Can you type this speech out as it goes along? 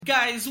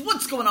Guys,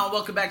 what's going on?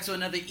 Welcome back to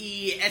another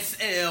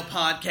ESL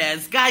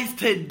podcast. Guys,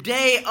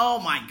 today, oh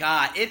my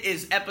god, it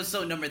is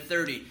episode number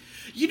 30.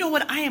 You know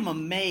what? I am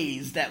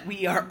amazed that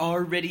we are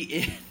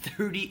already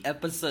 30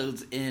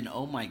 episodes in.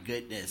 Oh my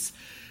goodness.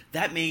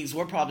 That means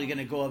we're probably going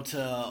to go up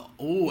to,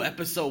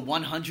 episode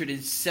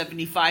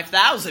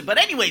 175,000. But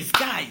anyways,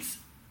 guys,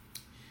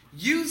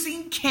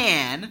 using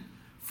can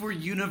for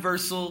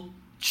universal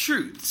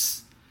truths.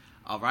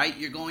 Alright,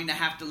 you're going to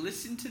have to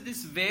listen to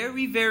this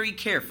very, very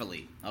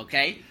carefully,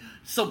 okay?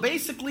 So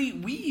basically,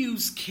 we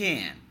use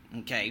can,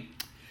 okay,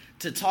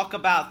 to talk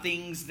about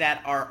things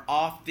that are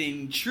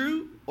often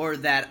true or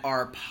that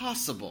are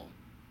possible.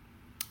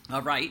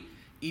 Alright,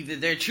 either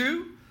they're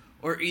true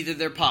or either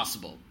they're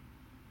possible.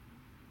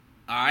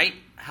 Alright,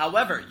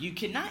 however, you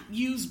cannot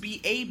use be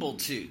able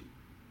to.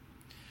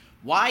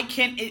 Why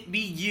can't it be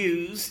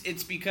used?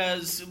 It's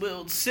because,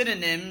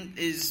 synonym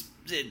is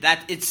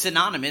that it's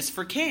synonymous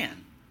for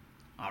can.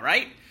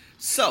 Alright,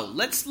 so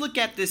let's look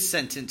at this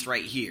sentence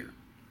right here.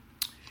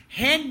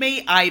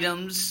 Handmade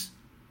items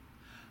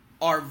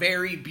are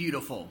very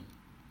beautiful.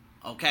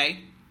 Okay?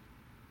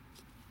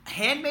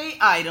 Handmade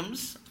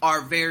items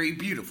are very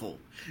beautiful.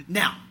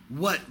 Now,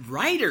 what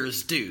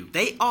writers do,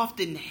 they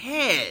often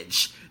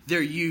hedge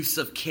their use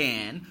of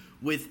can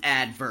with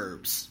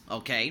adverbs.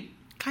 Okay?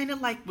 Kind of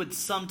like with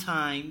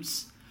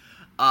sometimes,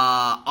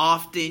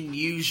 often,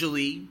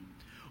 usually,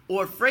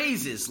 or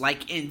phrases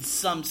like in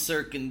some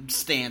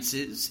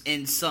circumstances,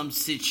 in some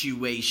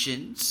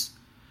situations,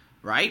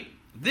 right?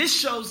 This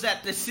shows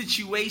that the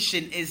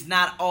situation is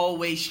not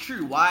always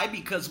true. Why?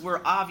 Because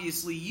we're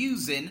obviously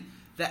using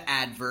the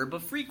adverb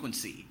of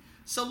frequency.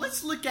 So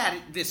let's look at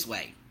it this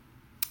way.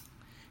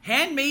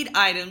 Handmade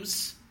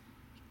items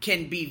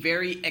can be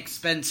very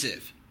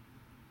expensive.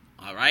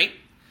 All right?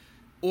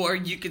 Or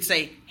you could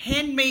say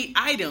handmade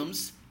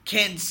items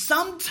can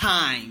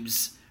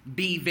sometimes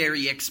be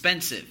very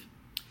expensive.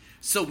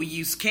 So we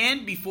use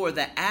can before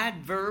the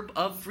adverb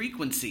of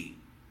frequency.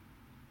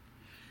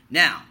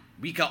 Now,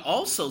 we could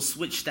also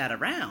switch that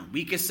around.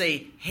 We could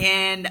say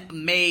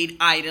handmade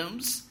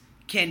items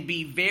can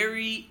be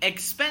very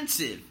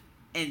expensive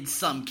in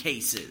some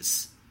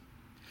cases.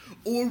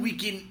 Or we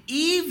can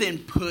even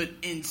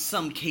put in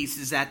some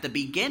cases at the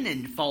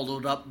beginning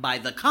followed up by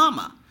the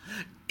comma.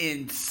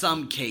 In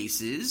some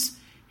cases,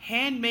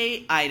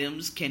 handmade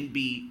items can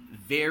be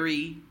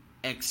very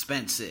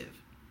expensive.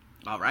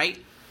 All right?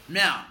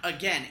 Now,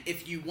 again,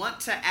 if you want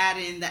to add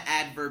in the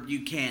adverb,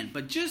 you can.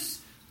 But just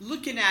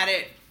looking at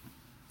it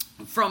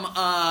from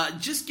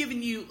just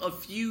giving you a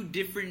few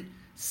different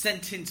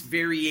sentence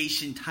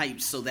variation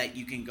types so that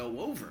you can go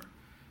over.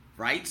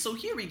 Right? So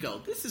here we go.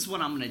 This is what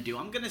I'm going to do.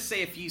 I'm going to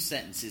say a few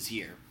sentences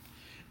here.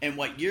 And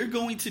what you're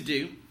going to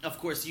do, of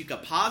course, you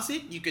could pause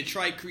it. You could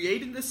try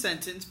creating the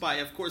sentence by,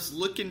 of course,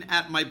 looking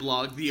at my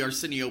blog,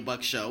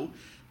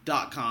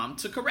 thearseniobuckshow.com,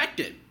 to correct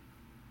it.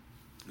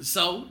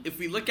 So, if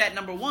we look at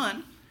number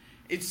one,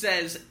 it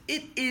says,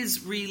 it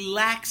is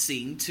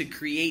relaxing to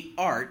create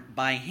art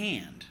by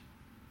hand.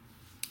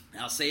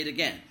 I'll say it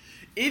again.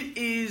 It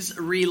is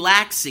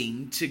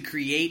relaxing to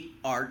create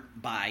art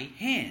by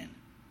hand.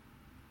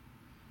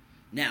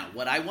 Now,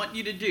 what I want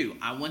you to do,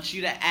 I want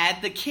you to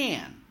add the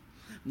can.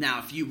 Now,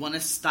 if you want to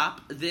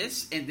stop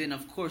this and then,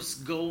 of course,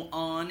 go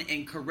on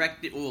and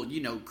correct it or,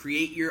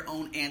 create your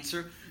own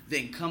answer,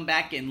 then come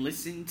back and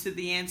listen to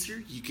the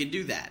answer, you can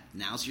do that.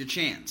 Now's your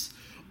chance.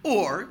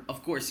 Or,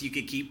 of course, you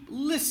could keep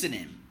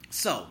listening.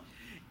 So,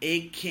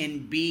 it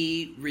can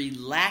be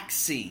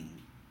relaxing,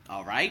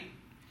 all right?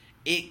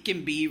 It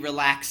can be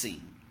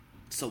relaxing.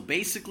 So,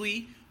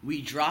 basically,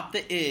 we drop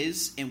the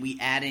is and we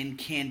add in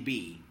can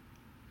be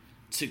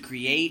to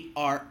create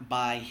art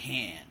by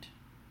hand,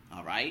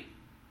 all right?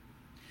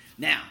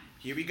 Now,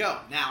 here we go.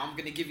 Now, I'm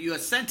going to give you a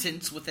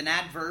sentence with an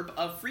adverb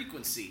of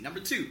frequency. Number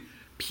two,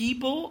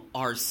 people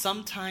are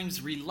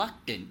sometimes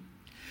reluctant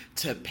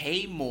to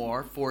pay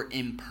more for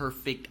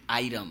imperfect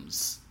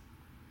items.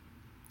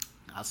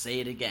 I'll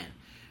say it again.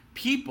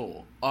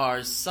 People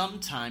are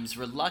sometimes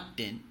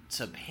reluctant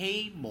to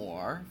pay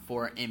more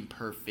for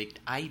imperfect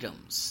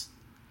items.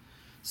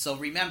 So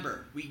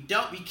remember, we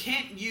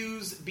can't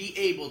use be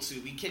able to.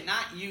 We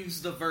cannot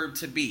use the verb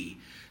to be.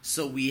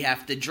 So we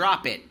have to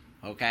drop it,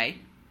 okay?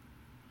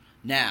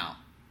 Now,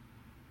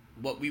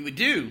 what we would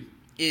do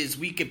is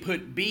we could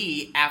put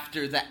be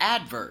after the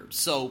adverb.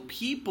 So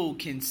people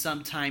can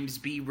sometimes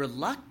be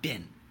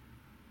reluctant.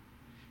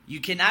 You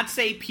cannot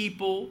say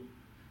people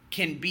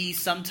can be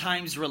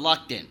sometimes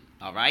reluctant,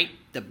 all right?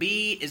 The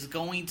be is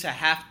going to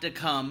have to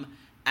come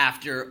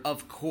after,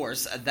 of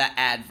course, the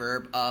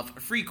adverb of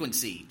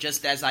frequency.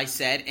 Just as I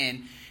said,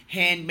 and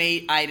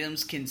handmade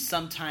items can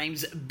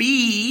sometimes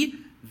be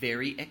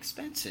very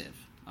expensive,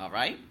 all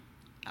right?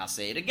 I'll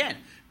say it again.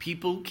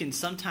 People can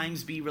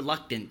sometimes be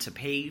reluctant to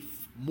pay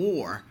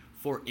more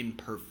for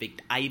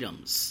imperfect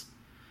items.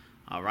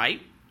 All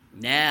right?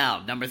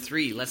 Now, number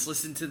three, let's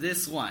listen to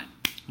this one.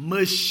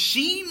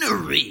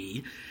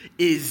 Machinery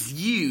is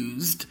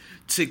used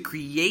to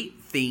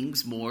create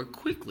things more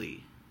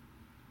quickly.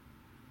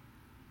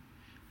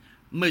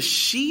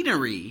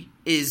 Machinery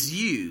is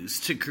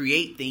used to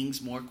create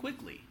things more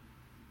quickly.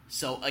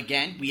 So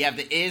again, we have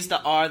the is,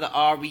 the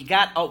are,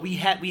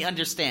 we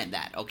understand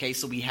that, okay?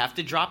 So we have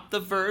to drop the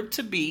verb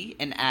to be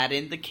and add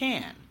in the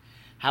can.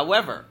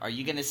 However, are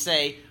you going to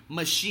say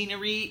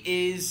machinery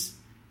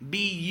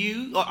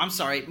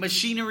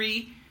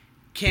machinery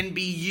can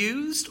be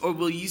used, or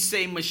will you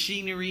say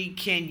machinery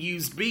can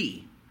use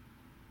be?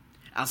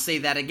 I'll say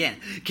that again.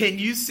 Can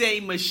you say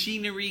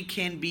machinery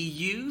can be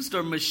used,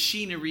 or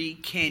machinery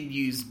can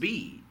use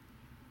be?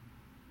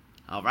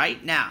 All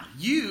right, now,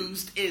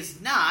 used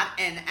is not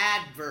an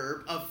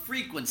adverb of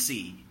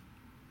frequency.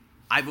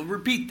 I will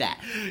repeat that.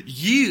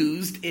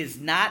 Used is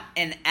not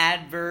an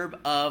adverb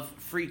of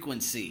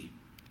frequency.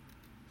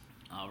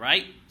 All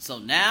right, so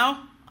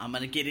now I'm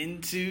going to get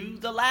into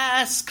the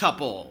last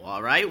couple.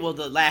 All right, well,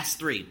 the last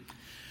three.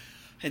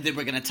 And then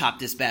we're going to top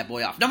this bad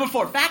boy off. Number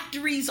 4,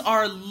 factories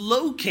are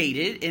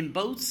located in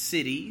both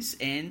cities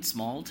and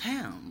small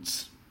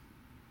towns.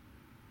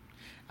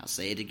 I'll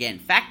say it again.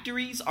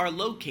 Factories are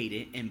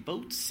located in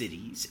both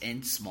cities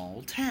and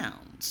small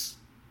towns.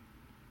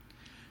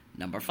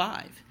 Number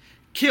 5,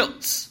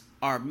 kilts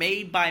are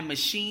made by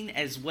machine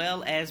as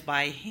well as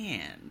by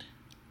hand.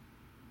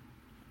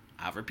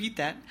 I'll repeat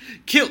that.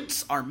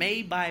 Kilts are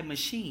made by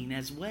machine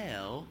as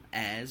well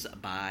as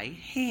by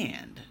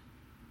hand.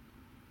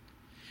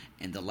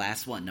 And the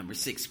last one, number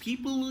 6,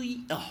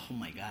 peoply. Oh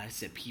my God, I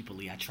said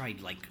peoply. I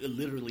tried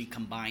literally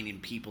combining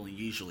people and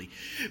usually.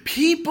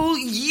 People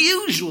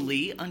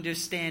usually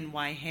understand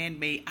why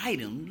handmade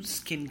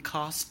items can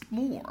cost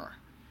more.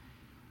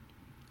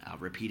 I'll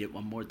repeat it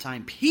one more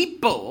time.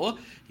 People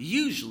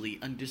usually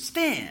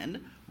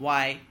understand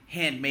why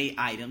handmade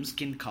items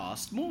can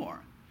cost more.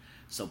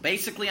 So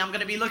basically, I'm going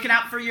to be looking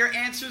out for your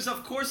answers,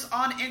 of course,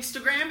 on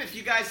Instagram. If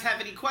you guys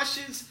have any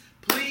questions,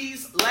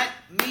 please let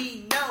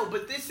me know.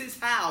 But this is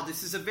how.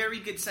 This is a very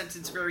good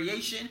sentence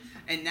variation.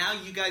 And now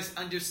you guys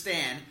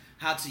understand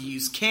how to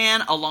use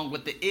can along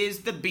with the is,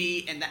 the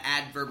be, and the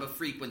adverb of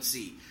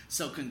frequency.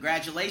 So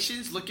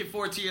congratulations. Looking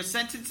forward to your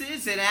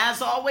sentences. And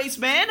as always,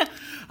 man,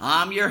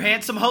 I'm your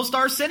handsome host,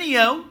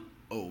 Arsenio.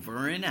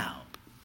 Over and out.